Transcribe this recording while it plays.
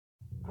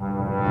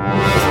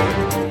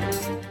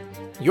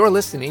You're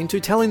listening to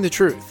Telling the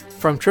Truth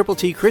from Triple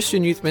T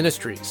Christian Youth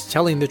Ministries,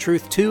 telling the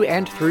truth to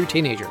and through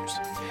teenagers.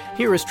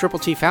 Here is Triple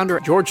T founder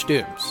George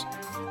Dooms.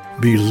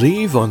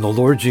 Believe on the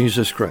Lord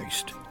Jesus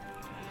Christ.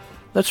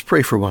 Let's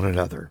pray for one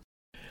another.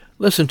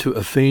 Listen to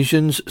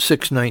Ephesians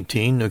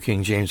 6:19, New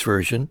King James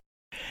Version.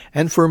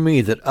 And for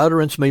me, that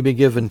utterance may be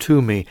given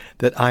to me,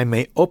 that I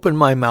may open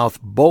my mouth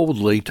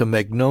boldly to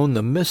make known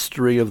the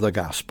mystery of the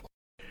gospel.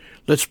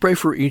 Let's pray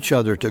for each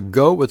other to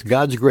go with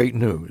God's great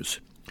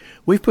news.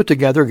 We've put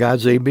together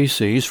God's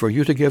ABCs for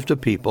you to give to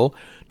people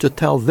to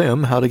tell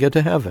them how to get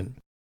to heaven.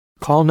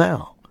 Call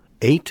now,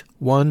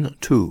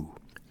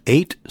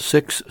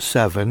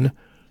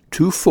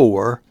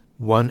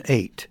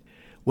 812-867-2418.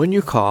 When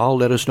you call,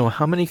 let us know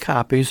how many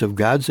copies of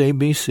God's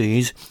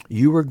ABCs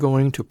you are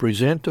going to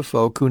present to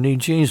folk who need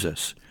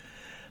Jesus.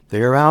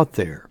 They are out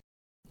there.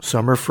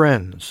 Some are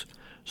friends.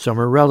 Some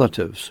are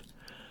relatives.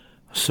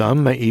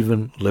 Some may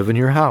even live in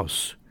your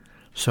house.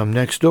 Some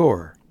next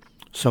door.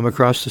 Some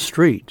across the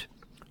street.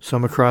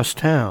 Some across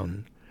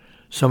town.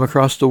 Some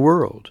across the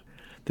world.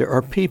 There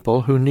are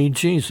people who need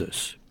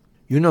Jesus.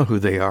 You know who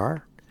they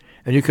are,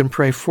 and you can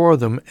pray for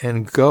them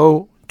and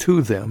go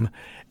to them,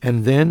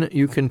 and then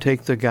you can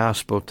take the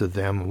gospel to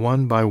them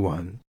one by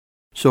one.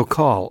 So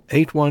call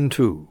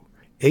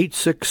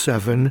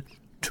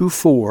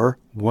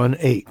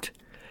 812-867-2418.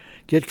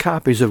 Get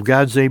copies of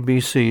God's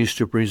ABCs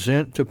to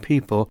present to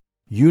people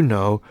you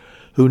know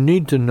who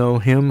need to know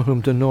Him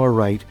whom to know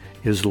aright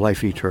is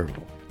life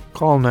eternal.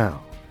 Call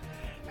now.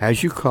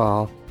 As you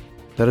call,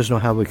 let us know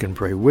how we can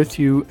pray with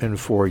you and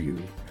for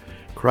you.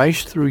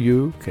 Christ through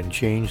you can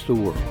change the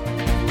world.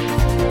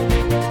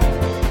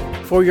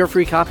 For your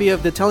free copy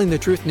of the Telling the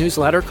Truth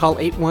newsletter, call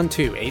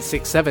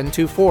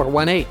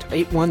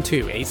 812-867-2418,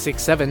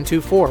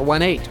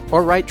 812-867-2418,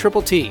 or write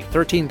Triple T,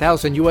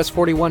 13,000 U.S.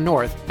 41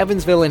 North,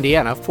 Evansville,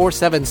 Indiana,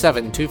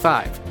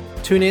 47725.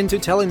 Tune in to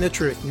Telling the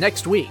Truth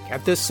next week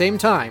at this same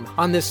time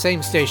on this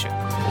same station.